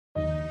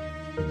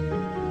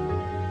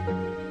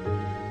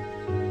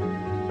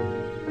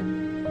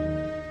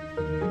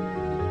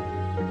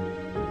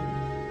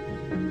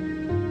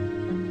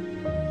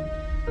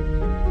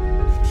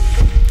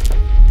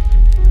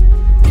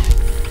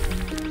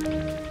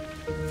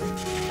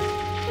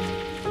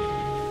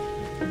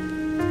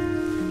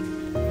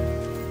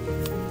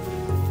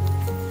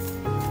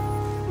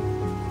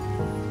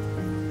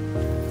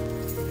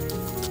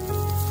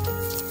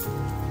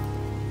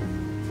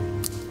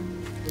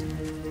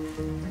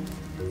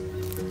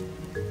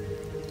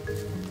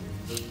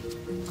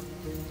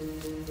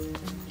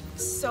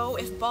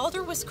if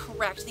Baldur was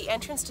correct, the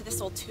entrance to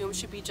this old tomb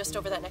should be just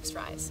over that next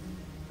rise.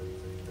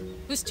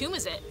 Whose tomb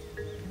is it?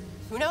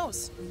 Who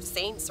knows?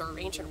 Saints or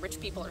ancient rich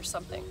people or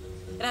something.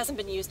 It hasn't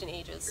been used in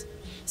ages.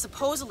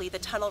 Supposedly, the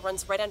tunnel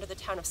runs right under the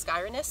town of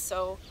Scyranyss,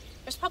 so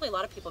there's probably a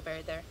lot of people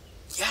buried there.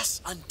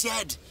 Yes,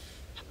 undead!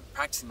 I've been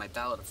practicing my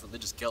ballad of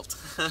religious guilt.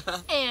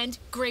 And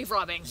grave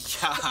robbing.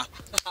 Yeah.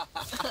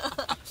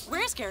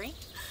 Where's Gary?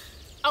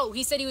 Oh,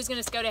 he said he was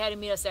gonna scout ahead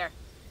and meet us there.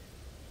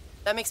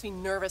 That makes me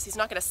nervous. He's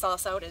not gonna sell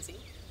us out, is he?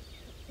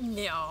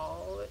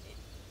 No.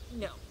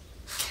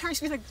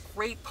 Gary's been a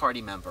great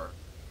party member.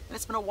 And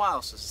it's been a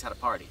while since he's had a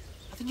party.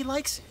 I think he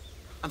likes it.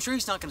 I'm sure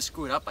he's not gonna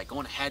screw it up by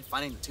going ahead,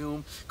 finding the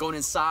tomb, going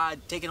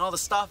inside, taking all the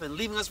stuff, and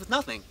leaving us with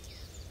nothing.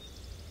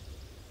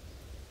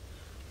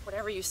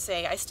 Whatever you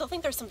say, I still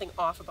think there's something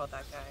off about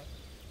that guy.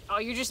 Oh,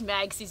 you're just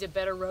mad 'cause he's a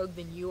better rogue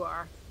than you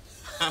are.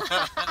 I'm on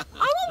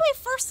my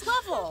first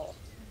level.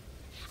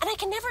 And I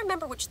can never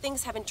remember which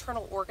things have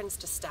internal organs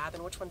to stab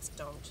and which ones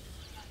don't.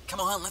 Come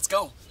on, let's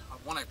go. I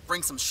want to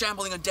bring some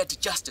shambling undead to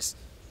justice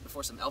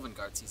before some elven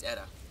guard sees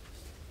Edda.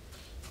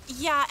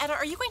 Yeah, Edda,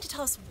 are you going to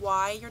tell us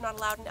why you're not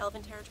allowed in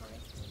elven territory?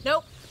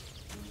 Nope.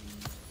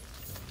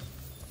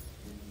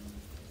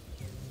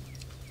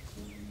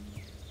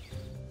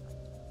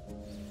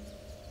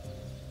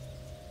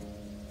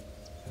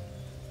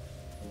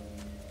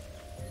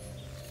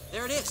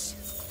 There it is.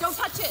 Don't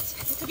touch it.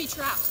 It could be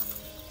trapped.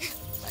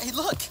 Hey,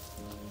 look.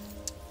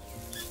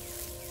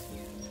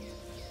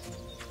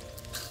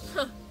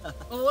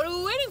 Well, what are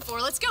we waiting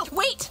for? Let's go.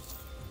 Wait!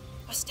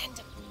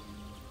 Ostendum.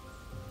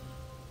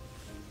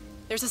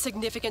 There's a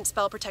significant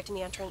spell protecting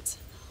the entrance.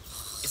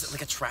 Is it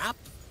like a trap?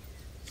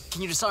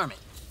 Can you disarm it?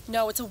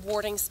 No, it's a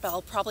warding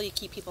spell, probably to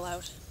keep people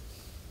out.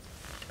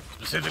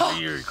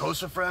 Specifically your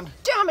Ikosa friend?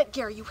 Damn it,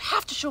 Gary, you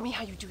have to show me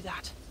how you do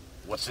that.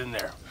 What's in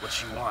there? What's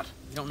she want?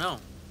 We don't know.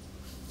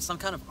 Some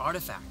kind of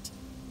artifact.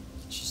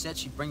 She said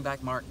she'd bring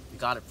back Martin. We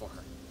got it for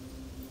her.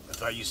 I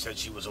thought you said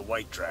she was a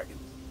white dragon.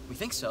 We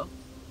think so.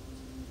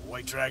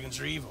 White dragons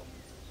are evil.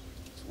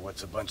 So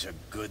what's a bunch of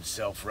good,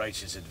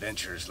 self-righteous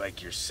adventurers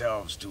like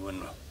yourselves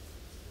doing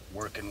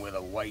working with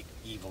a white,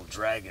 evil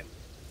dragon?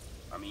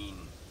 I mean,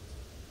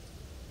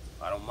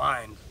 I don't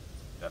mind.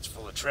 That's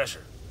full of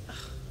treasure.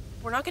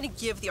 We're not going to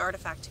give the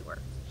artifact to her.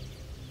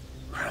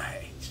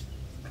 Right.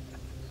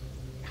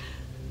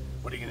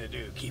 What are you going to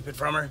do? Keep it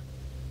from her?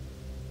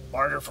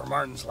 Barter for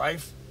Martin's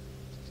life?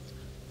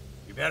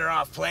 You're better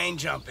off plane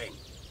jumping.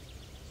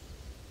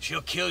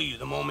 She'll kill you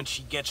the moment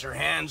she gets her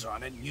hands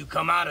on it and you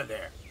come out of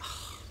there.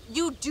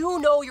 You do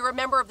know you're a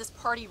member of this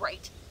party,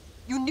 right?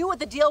 You knew what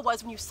the deal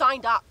was when you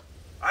signed up.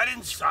 I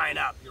didn't sign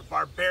up. Your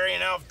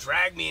barbarian elf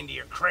dragged me into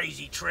your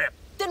crazy trip.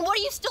 Then what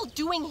are you still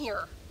doing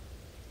here?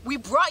 We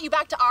brought you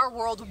back to our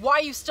world. Why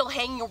are you still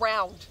hanging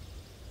around?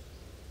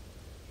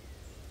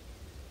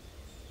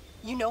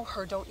 You know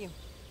her, don't you?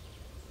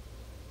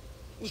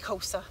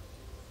 Ikosa.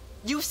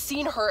 You've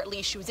seen her at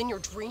least. She was in your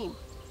dream.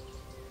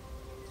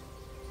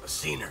 I've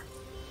seen her.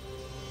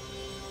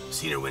 I've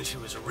seen her when she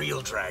was a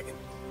real dragon.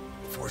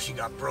 Before she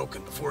got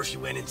broken, before she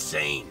went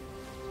insane.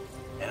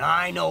 And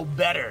I know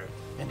better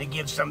than to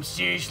give some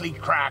seriously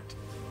cracked,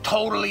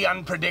 totally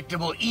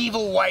unpredictable,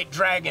 evil white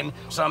dragon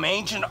some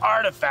ancient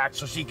artifact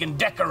so she can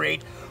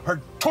decorate her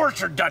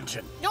torture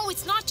dungeon. No,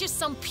 it's not just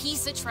some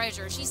piece of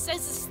treasure. She says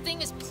this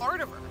thing is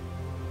part of her.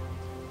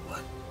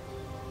 What?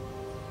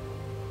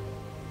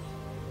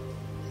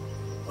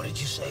 What did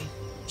you say?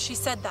 She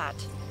said that.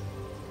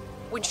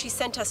 When she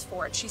sent us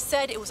for it, she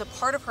said it was a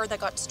part of her that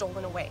got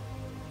stolen away.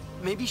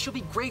 Maybe she'll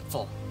be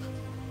grateful.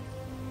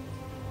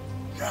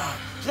 God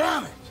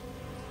damn it!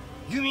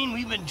 You mean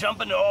we've been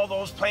jumping to all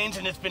those planes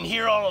and it's been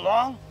here all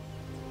along?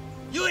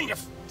 You and your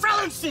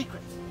felon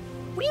secrets!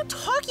 What are you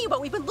talking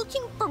about? We've been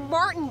looking for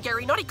Martin,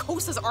 Gary, not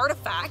Ikosa's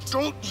artifact.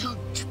 Don't you...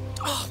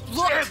 Oh,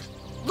 look!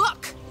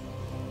 Look!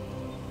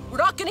 We're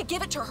not gonna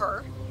give it to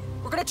her.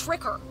 We're gonna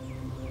trick her.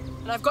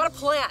 And I've got a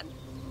plan.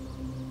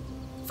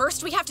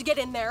 First, we have to get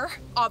in there,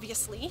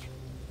 obviously.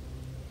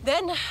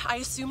 Then, I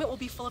assume it will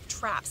be full of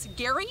traps.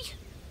 Gary,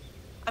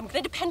 I'm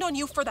gonna depend on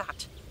you for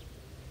that.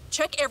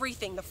 Check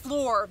everything, the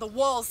floor, the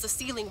walls, the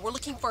ceiling. We're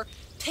looking for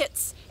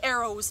pits,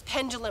 arrows,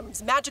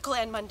 pendulums, magical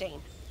and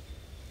mundane.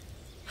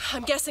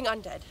 I'm guessing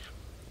undead.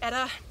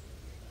 Edda,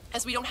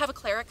 as we don't have a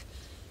cleric,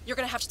 you're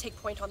gonna have to take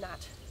point on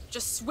that.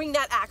 Just swing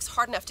that axe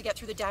hard enough to get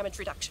through the damage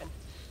reduction.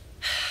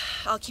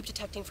 I'll keep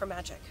detecting for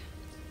magic.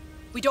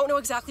 We don't know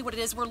exactly what it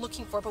is we're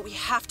looking for, but we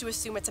have to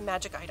assume it's a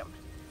magic item.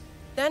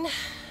 Then,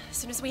 as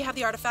soon as we have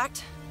the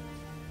artifact,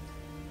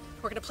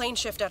 we're gonna plane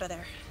shift out of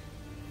there.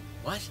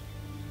 What?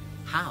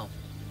 How?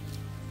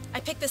 I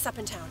picked this up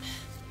in town.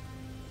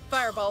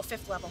 Fireball,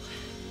 5th level.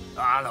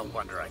 Ah, no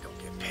wonder I don't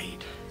get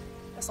paid.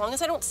 As long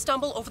as I don't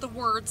stumble over the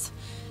words,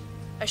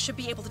 I should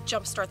be able to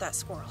jumpstart that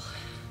squirrel.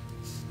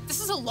 This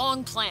is a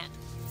long plan.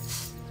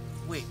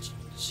 Wait,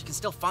 she can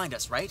still find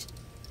us, right?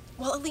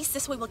 Well, at least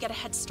this way we'll get a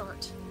head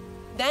start.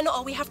 Then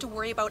all we have to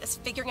worry about is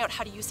figuring out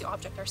how to use the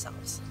object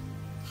ourselves.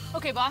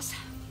 Okay, boss.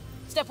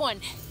 Step 1,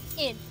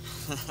 in.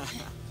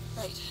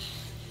 Right.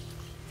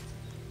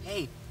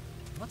 Hey,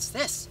 what's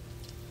this?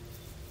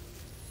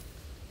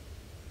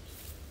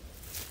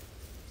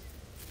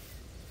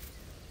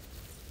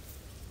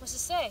 What's it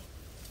say?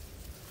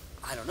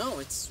 I don't know,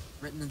 it's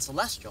written in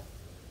Celestial.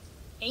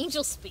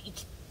 Angel speak?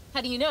 How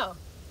do you know?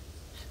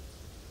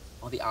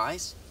 All the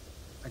eyes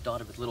are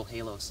dotted with little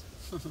halos.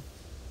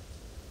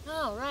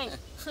 Oh, right.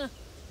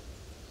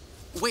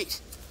 Wait!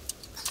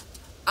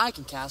 I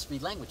can cast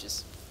read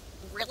languages.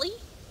 Really?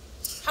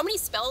 How many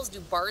spells do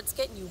bards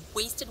get and you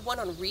wasted one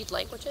on read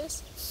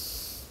languages?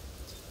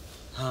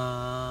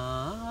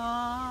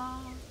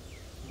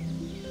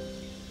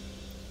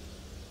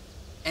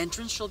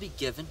 Entrance shall be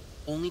given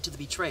only to the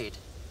betrayed.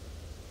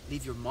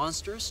 Leave your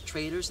monsters,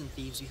 traitors, and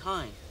thieves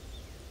behind,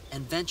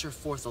 and venture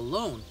forth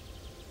alone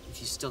if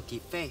you still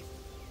keep faith.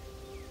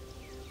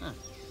 Huh.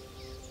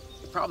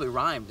 It probably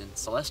rhymed in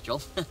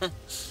Celestial.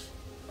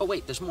 Oh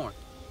wait, there's more.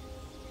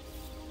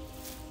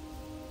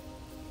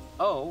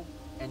 Oh,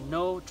 and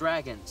no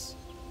dragons.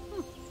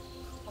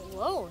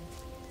 Alone?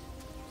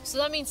 So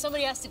that means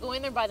somebody has to go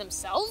in there by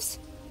themselves?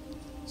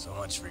 So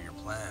much for your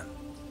plan.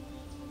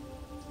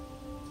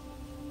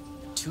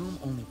 The tomb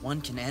only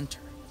one can enter.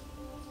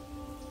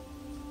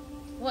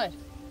 What?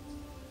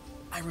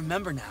 I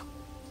remember now.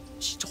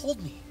 She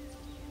told me.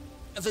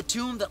 The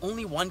tomb that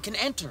only one can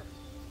enter.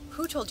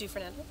 Who told you,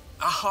 Fernando?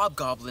 A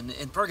hobgoblin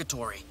in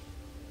purgatory.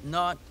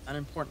 Not an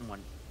important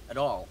one at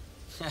all.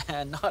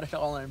 Not at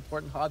all an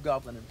important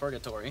hobgoblin in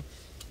purgatory.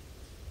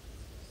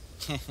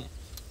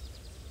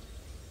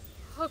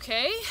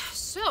 Okay,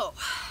 so...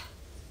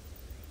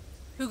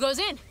 who goes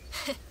in?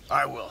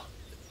 I will.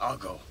 I'll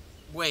go.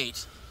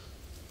 Wait.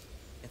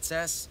 It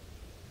says,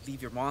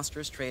 leave your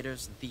monsters,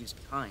 traitors, and thieves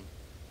behind.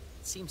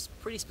 It seems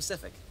pretty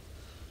specific.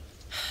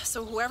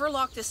 So whoever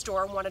locked this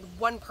door wanted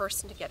one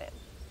person to get in.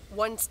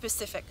 One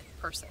specific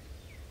person.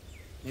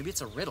 Maybe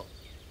it's a riddle.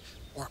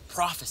 Or a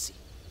prophecy.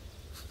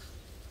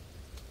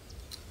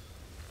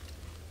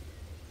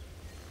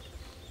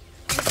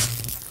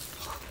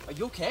 Are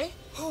you okay?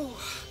 Oh,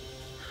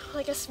 well,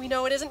 I guess we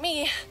know it isn't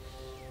me.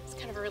 It's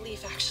kind of a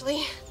relief,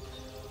 actually.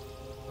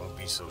 Don't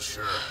be so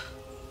sure.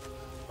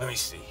 Let me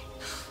see.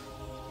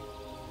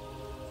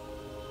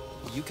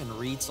 You can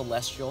read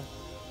Celestial?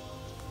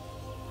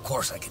 Of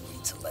course I can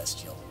read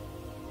Celestial.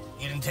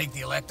 You didn't take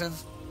the elective?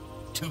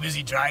 Too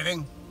busy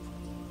driving?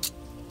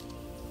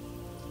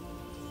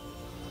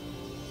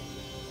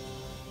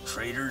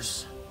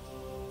 Traitors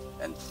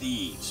and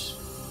thieves.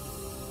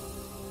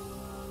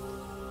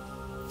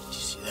 Did you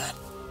see that?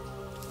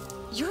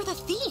 You're the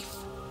thief.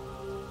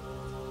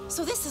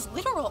 So this is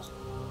literal.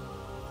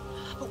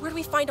 But where do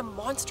we find a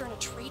monster and a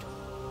traitor?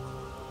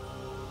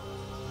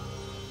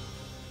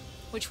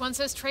 Which one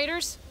says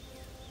traitors?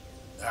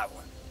 That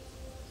one.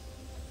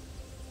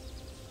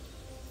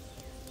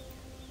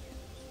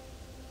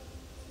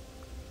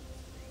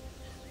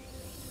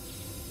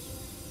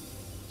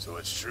 So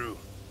it's true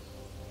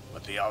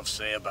what the elves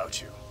say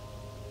about you.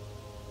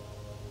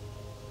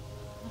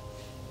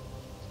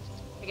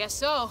 I guess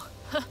so.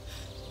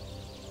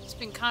 It's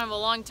been kind of a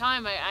long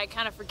time. I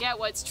kind of forget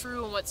what's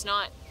true and what's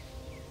not.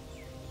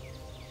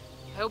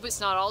 I hope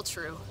it's not all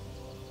true.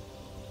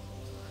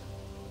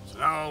 So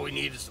now all we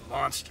need is a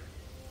monster.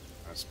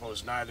 I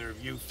suppose neither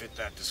of you fit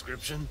that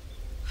description?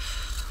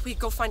 We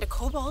go find a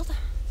kobold?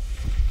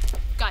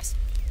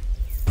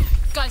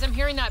 Guys, I'm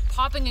hearing that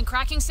popping and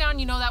cracking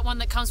sound. You know, that one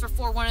that comes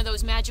before one of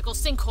those magical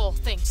sinkhole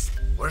things.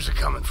 Where's it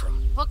coming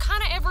from? Well,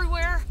 kind of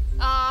everywhere.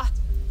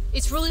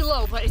 It's really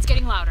low, but it's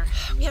getting louder.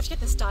 We have to get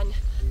this done.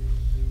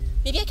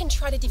 Maybe I can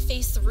try to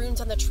deface the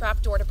runes on the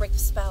trapdoor to break the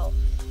spell.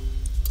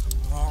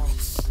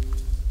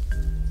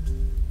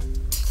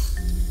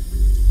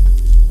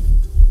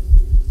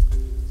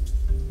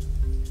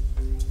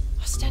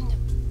 Sten,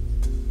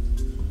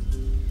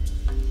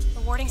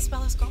 the warding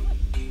spell is gone.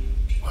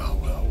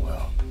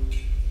 Well.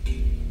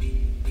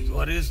 So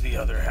what is the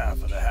other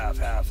half of the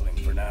half-halfling,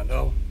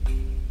 Fernando?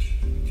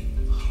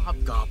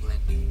 Hobgoblin.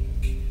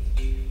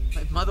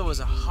 My mother was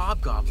a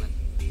hobgoblin.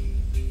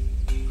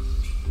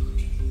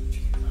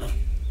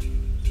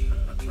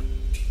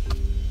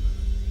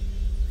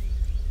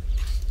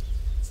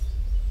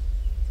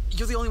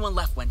 You're the only one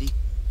left, Wendy.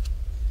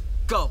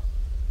 Go.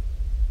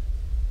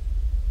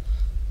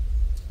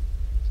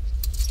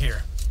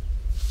 Here.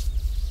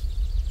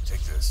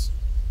 Take this.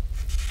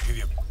 Give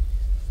you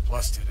a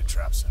 +2 to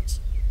trap sense.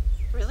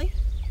 Really?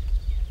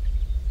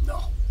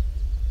 No.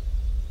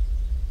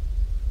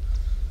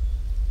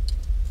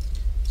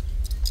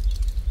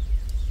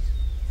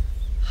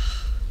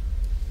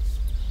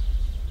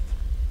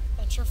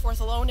 Venture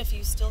forth alone if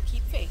you still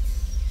keep faith.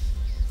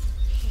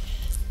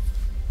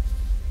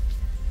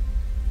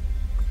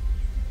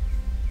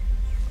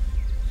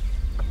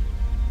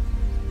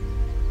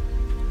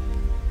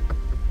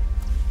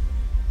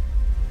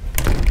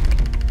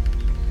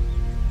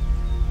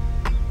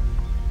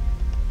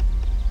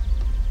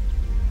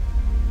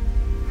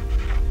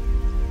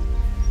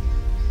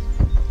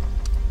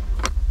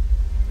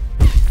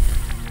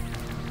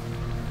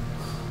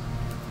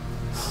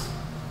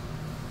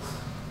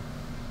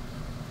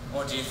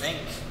 What do you think?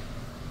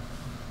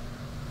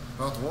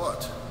 About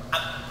what?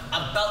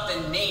 About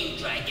the name,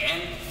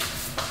 Dragon.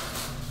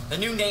 The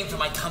new name for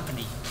my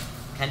company.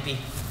 Can't be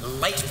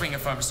Lightbringer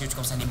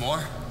Pharmaceuticals anymore.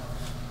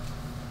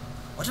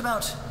 What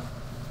about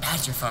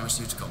Badger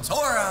Pharmaceuticals?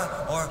 Or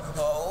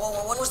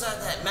what was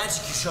that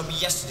magic you showed me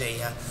yesterday?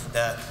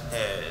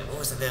 What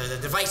was it? The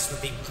device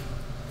with the...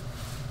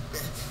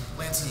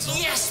 Plants and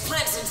zombies? Yes,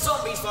 Plants and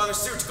Zombies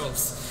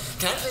Pharmaceuticals.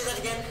 Can I play that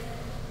again?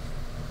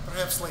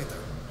 Perhaps later.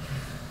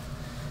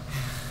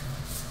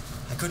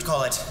 I could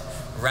call it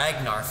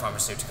Ragnar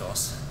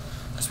Pharmaceuticals.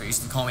 That's what you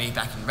used to call me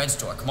back in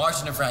Redstork,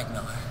 Martin of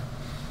Ragnar.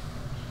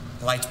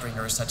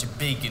 Lightbringer is such a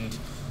big and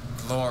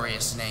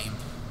glorious name.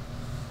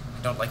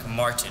 I don't like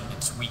Martin.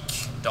 It's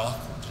weak and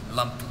awkward and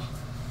lumpy.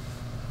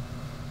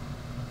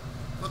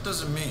 What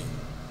does it mean,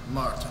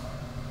 Martin?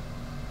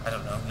 I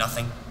don't know,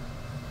 nothing.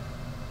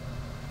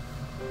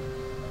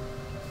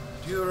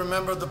 Do you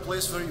remember the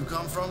place where you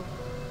come from?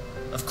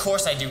 Of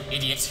course I do,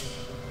 idiot.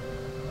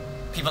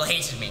 People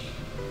hated me.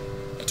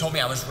 They told me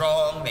I was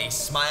wrong, they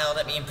smiled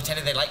at me and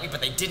pretended they liked me,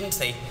 but they didn't.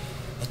 They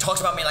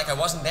talked about me like I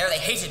wasn't there, they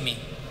hated me.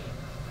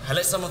 I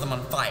lit some of them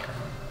on fire.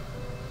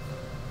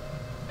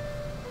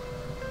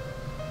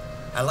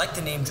 I like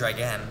the name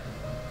Dragan.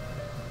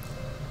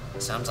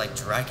 Sounds like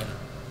dragon.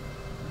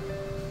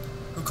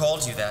 Who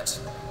called you that?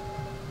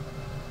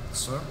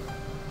 Sir?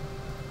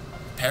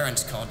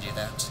 Parents called you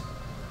that.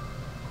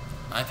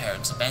 My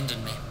parents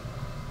abandoned me.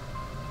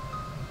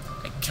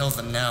 I'd kill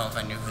them now if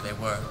I knew who they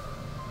were.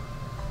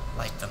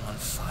 Light them on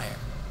fire.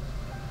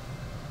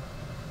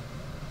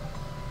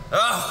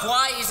 Ugh,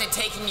 why is it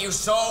taking you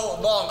so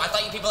long? I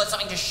thought you people had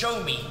something to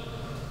show me.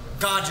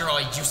 God, you're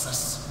all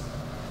useless.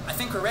 I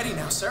think we're ready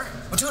now, sir.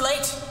 We're too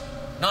late.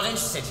 Not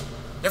interested.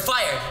 You're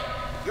fired.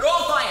 You're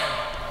all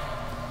fired.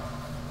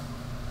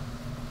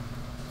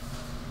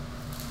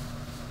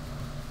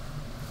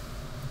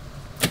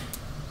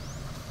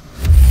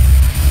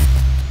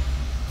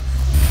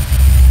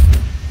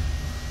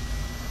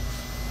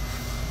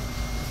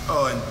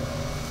 Oh, and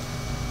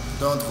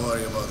don't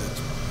worry about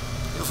it.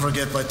 You'll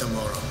forget by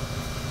tomorrow.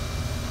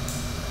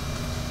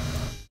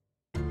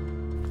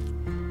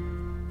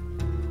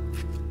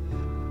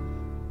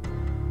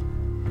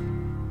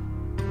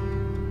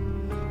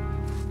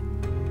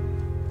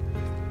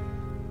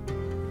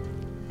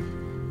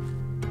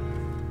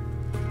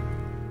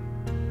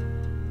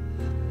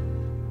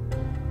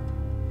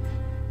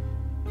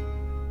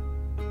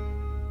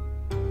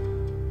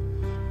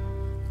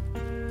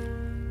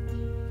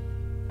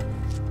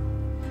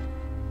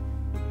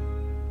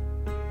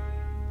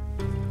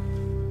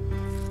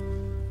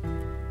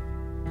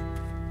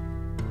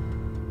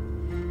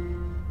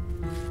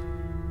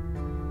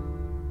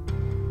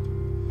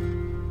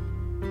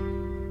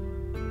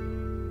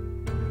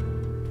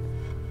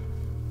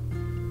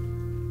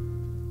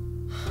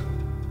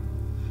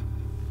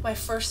 My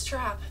first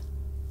trap.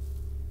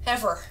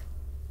 Ever.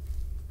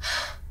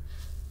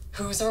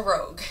 Who's a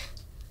rogue?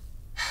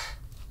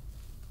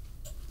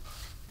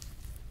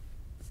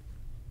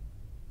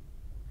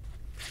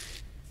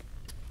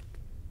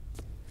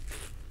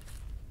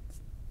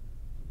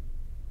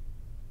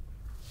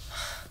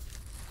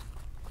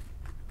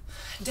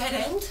 Dead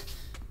end?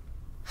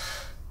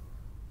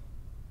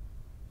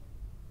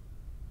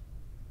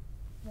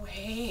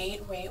 Wait.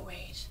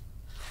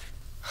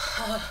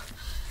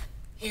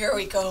 Here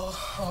we go.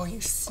 Oh, you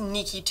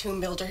sneaky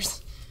tomb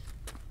builders.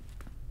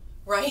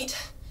 Right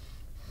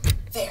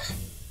there.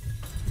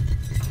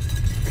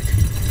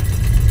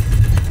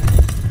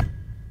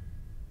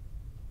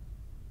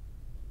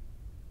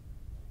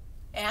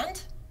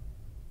 And?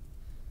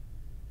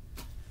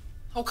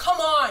 Oh, come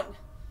on!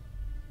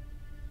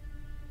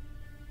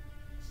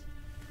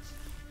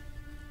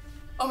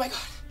 Oh my god.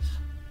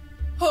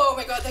 Oh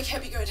my god, that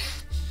can't be good.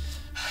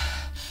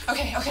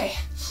 Okay.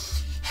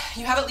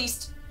 You have at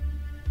least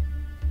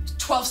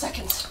 12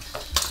 seconds.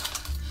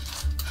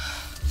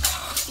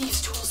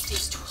 These tools.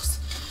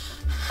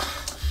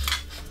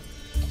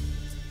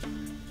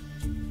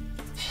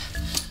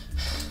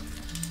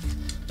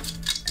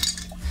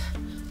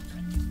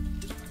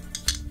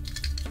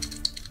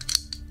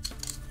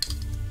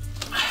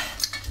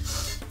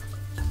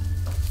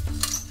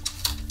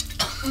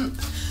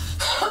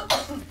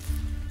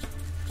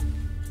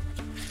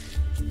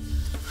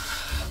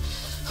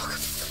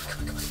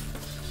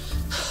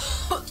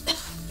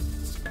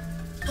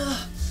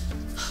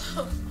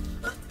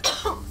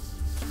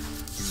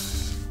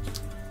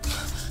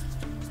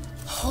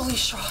 Holy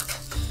shock.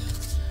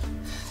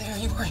 There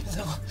you are, you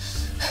little...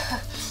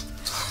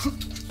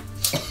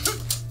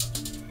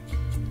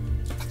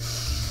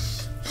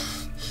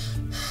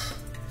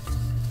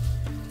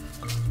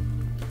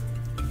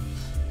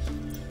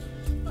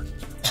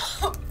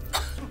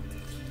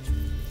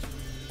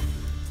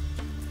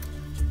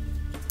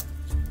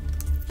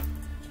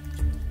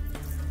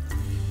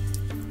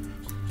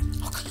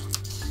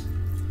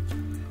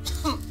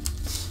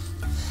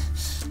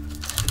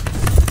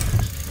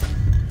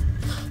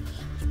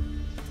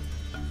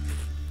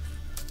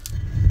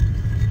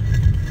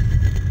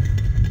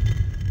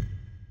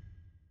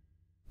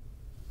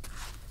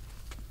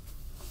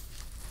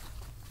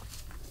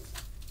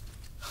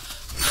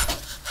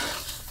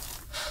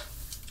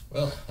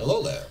 Well,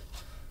 hello there.